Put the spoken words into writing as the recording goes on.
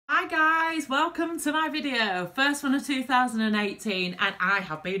guys, welcome to my video, first one of 2018, and I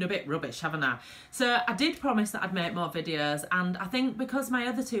have been a bit rubbish, haven't I? So I did promise that I'd make more videos, and I think because my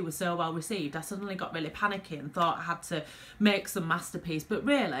other two were so well received, I suddenly got really panicky and thought I had to make some masterpiece. But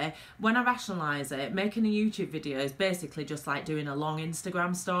really, when I rationalise it, making a YouTube video is basically just like doing a long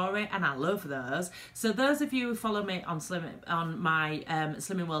Instagram story, and I love those. So those of you who follow me on my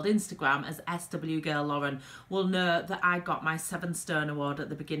Slimming World Instagram as SW Girl Lauren will know that I got my 7 Stone Award at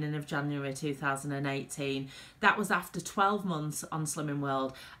the beginning of January 2018. That was after 12 months on Slimming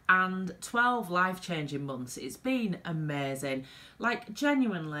World and 12 life-changing months. It's been amazing. Like,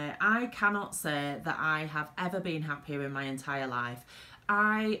 genuinely, I cannot say that I have ever been happier in my entire life.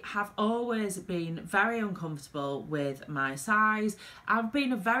 I have always been very uncomfortable with my size. I've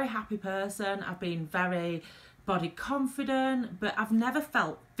been a very happy person. I've been very body confident, but I've never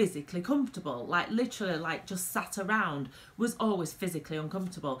felt physically comfortable. Like, literally, like, just sat around was always physically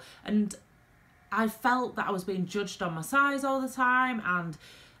uncomfortable. And I felt that I was being judged on my size all the time, and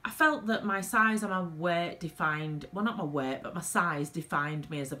I felt that my size and my weight defined, well, not my weight, but my size defined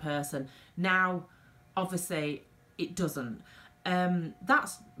me as a person. Now, obviously, it doesn't.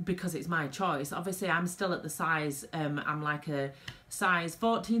 That's because it's my choice. Obviously, I'm still at the size, I'm like a size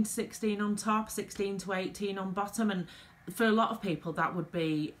 14 to 16 on top, 16 to 18 on bottom, and for a lot of people that would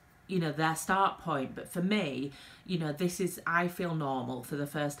be, you know, their start point. But for me, you know, this is, I feel normal for the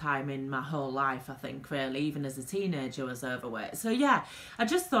first time in my whole life, I think, really. Even as a teenager I was overweight. So yeah, I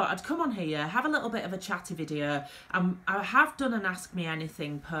just thought I'd come on here, have a little bit of a chatty video. I have done an Ask Me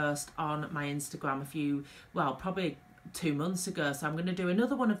Anything post on my Instagram a few, well, probably 2 months ago, so I'm going to do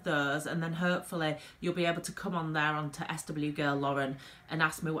another one of those, and then hopefully you'll be able to come on there onto SW Girl Lauren and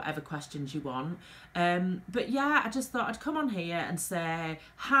ask me whatever questions you want. But yeah, I just thought I'd come on here and say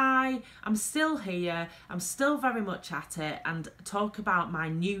hi, I'm still here, I'm still very much at it, and talk about my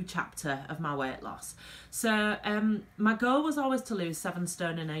new chapter of my weight loss. So my goal was always to lose 7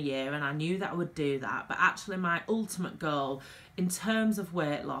 stone in a year, and I knew that I would do that, but actually my ultimate goal in terms of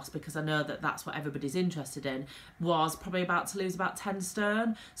weight loss, because I know that that's what everybody's interested in, was probably about to lose about 10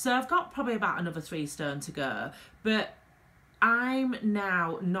 stone. So I've got probably about another 3 stone to go, but I'm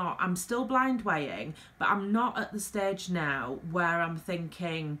now not, I'm still blind weighing, but I'm not at the stage now where I'm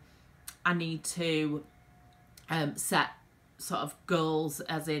thinking I need to set sort of goals,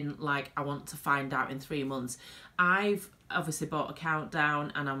 as in like I want to find out in 3 months. I've obviously bought a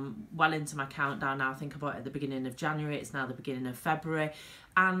countdown, and I'm well into my countdown now. I think I bought it at the beginning of January, it's now the beginning of February,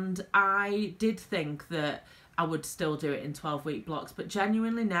 and I did think that I would still do it in 12-week blocks, but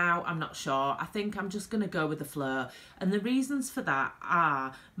genuinely now I'm not sure. I think I'm just going to go with the flow, and the reasons for that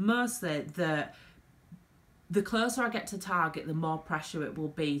are mostly that the closer I get to target, the more pressure it will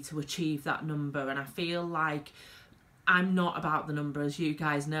be to achieve that number, and I feel like I'm not about the number, as you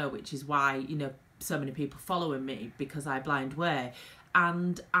guys know, which is why, you know, so many people following me, because I blind weigh.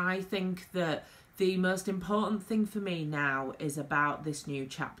 And I think that the most important thing for me now is about this new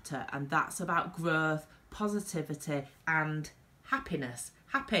chapter, and that's about growth, positivity and happiness.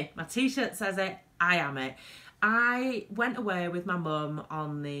 Happy, my t-shirt says it, I am it. I went away with my mum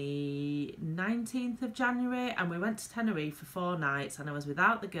on the 19th of January, and we went to Tenerife for 4 nights, and I was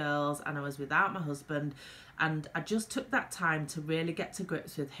without the girls and I was without my husband, and I just took that time to really get to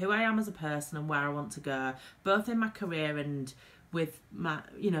grips with who I am as a person and where I want to go, both in my career and with my,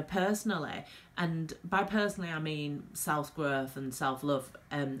 you know, personally. And by personally I mean self-growth and self-love,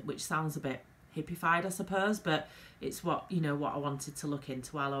 which sounds a bit hippified, I suppose, but it's what, you know, what I wanted to look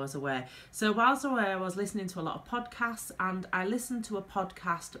into while I was away. So whilst away, I was listening to a lot of podcasts, and I listened to a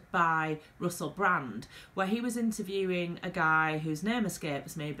podcast by Russell Brand where he was interviewing a guy whose name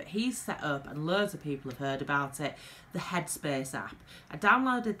escapes me, but he's set up, and loads of people have heard about it, the Headspace app. I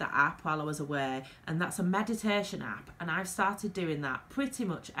downloaded that app while I was away, and that's a meditation app, and I've started doing that pretty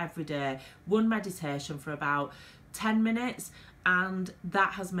much every day, one meditation for about 10 minutes, and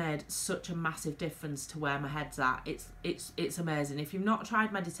that has made such a massive difference to where my head's at. It's amazing. If you've not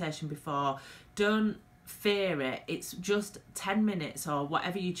tried meditation before, don't fear it. It's just 10 minutes or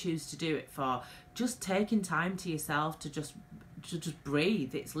whatever you choose to do it for, just taking time to yourself to just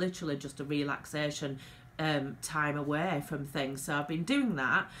breathe. It's literally just a relaxation time away from things. So I've been doing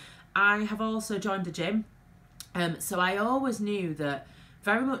that. I have also joined a gym, so I always knew that,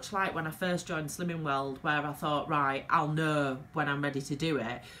 very much like when I first joined Slimming World, where I thought, right, I'll know when I'm ready to do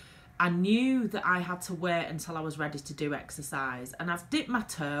it. I knew that I had to wait until I was ready to do exercise. And I've dipped my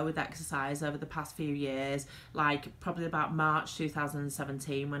toe with exercise over the past few years, like probably about March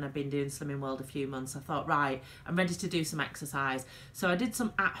 2017, when I've been doing Slimming World a few months. I thought, right, I'm ready to do some exercise. So I did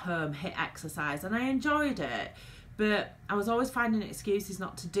some at-home HIIT exercise, and I enjoyed it. but I was always finding excuses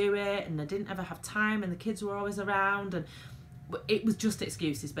not to do it, and I didn't ever have time, and the kids were always around, and it was just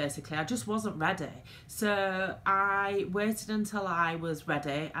excuses basically. I just wasn't ready. So I waited until I was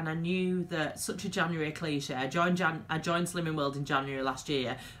ready, and I knew that, such a January cliche, I joined Slimming World in January last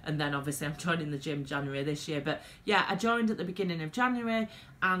year, and then obviously I'm joining the gym January this year. But yeah, I joined at the beginning of January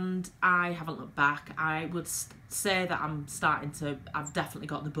and I haven't looked back. I would say that I've definitely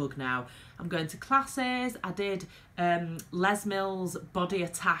got the bug now. I'm going to classes. I did Les Mills Body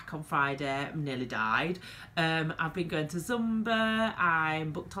Attack on Friday. I nearly died. I've been going to Zumba.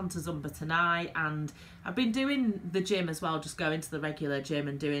 I'm booked onto Zumba tonight, and I've been doing the gym as well, just going to the regular gym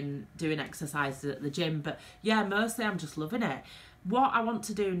and doing exercises at the gym. But yeah, mostly I'm just loving it. What I want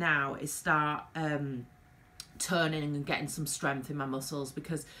to do now is start turning and getting some strength in my muscles,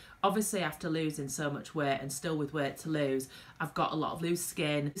 because obviously after losing so much weight and still with weight to lose, I've got a lot of loose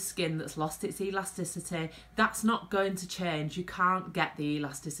skin that's lost its elasticity. That's not going to change. You can't get the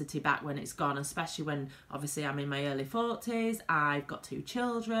elasticity back when it's gone, especially when obviously I'm in my early 40s, I've got 2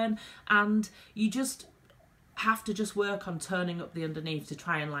 children, and you just have to just work on turning up the underneath to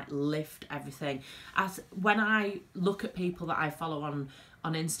try and like lift everything. When I look at people that I follow on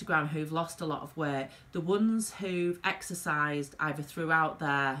Instagram who've lost a lot of weight, the ones who've exercised either throughout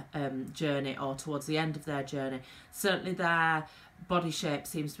their journey or towards the end of their journey, certainly their body shape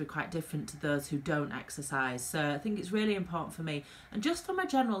seems to be quite different to those who don't exercise. So I think it's really important for me, and just for my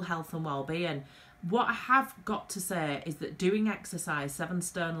general health and well-being. What I have got to say is that doing exercise 7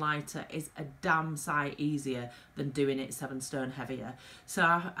 stone lighter is a damn sight easier than doing it 7 stone heavier. So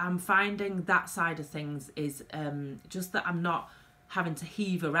I'm finding that side of things is just that I'm not having to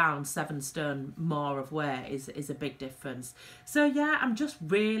heave around 7 stone more of weight is a big difference. So yeah, I'm just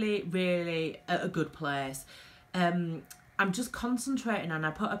really at a good place. I'm just concentrating, and I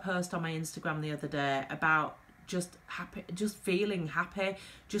put a post on my Instagram the other day about just feeling happy,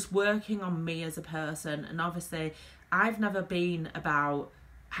 just working on me as a person. And obviously I've never been about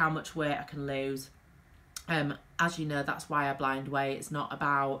how much weight I can lose. As you know, that's why I blind weigh. It's not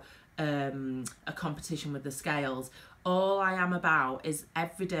about a competition with the scales. All I am about is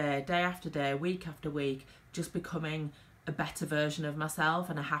every day, day after day, week after week, just becoming a better version of myself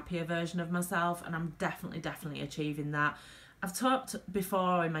and a happier version of myself, and I'm definitely achieving that. I've talked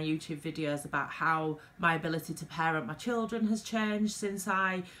before in my YouTube videos about how my ability to parent my children has changed since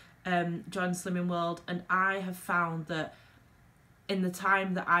I joined Slimming World, and I have found that in the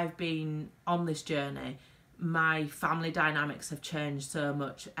time that I've been on this journey, my family dynamics have changed so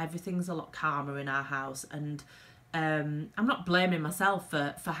much. Everything's a lot calmer in our house, and I'm not blaming myself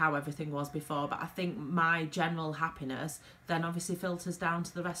for how everything was before, but I think my general happiness then obviously filters down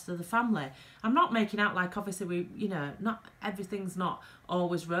to the rest of the family. I'm not making out like obviously not everything's not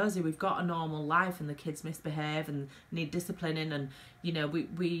always rosy. We've got a normal life, and the kids misbehave and need disciplining, and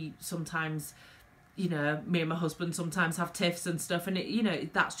we sometimes, me and my husband sometimes have tiffs and stuff, and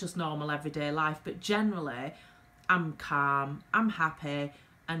that's just normal everyday life. But generally I'm calm, I'm happy,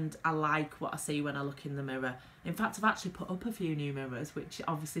 and I like what I see when I look in the mirror. In fact, I've actually put up a few new mirrors, which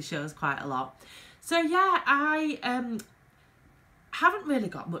obviously shows quite a lot. So yeah, I haven't really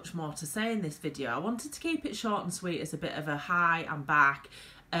got much more to say in this video. I wanted to keep it short and sweet as a bit of a hi, I'm back.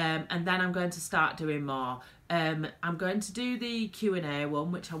 And then I'm going to start doing more. I'm going to do the Q&A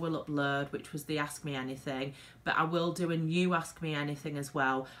one, which I will upload, which was the Ask Me Anything, but I will do a new Ask Me Anything as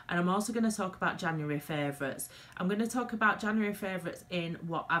well. And I'm also going to talk about January favourites. I'm going to talk about January favourites in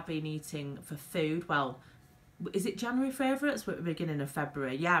what I've been eating for food. Well, is it January favourites? We're at the beginning of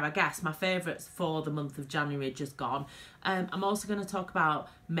February. Yeah, I guess my favourites for the month of January are just gone. I'm also going to talk about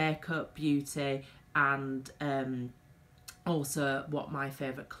makeup, beauty, and also what my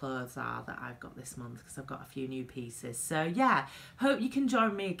favourite clothes are that I've got this month, because I've got a few new pieces. So yeah, hope you can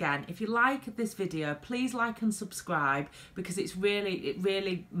join me again. If you like this video, please like and subscribe, because it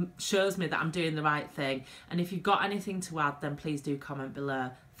really shows me that I'm doing the right thing. And if you've got anything to add, then please do comment below.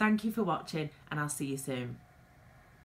 Thank you for watching, and I'll see you soon.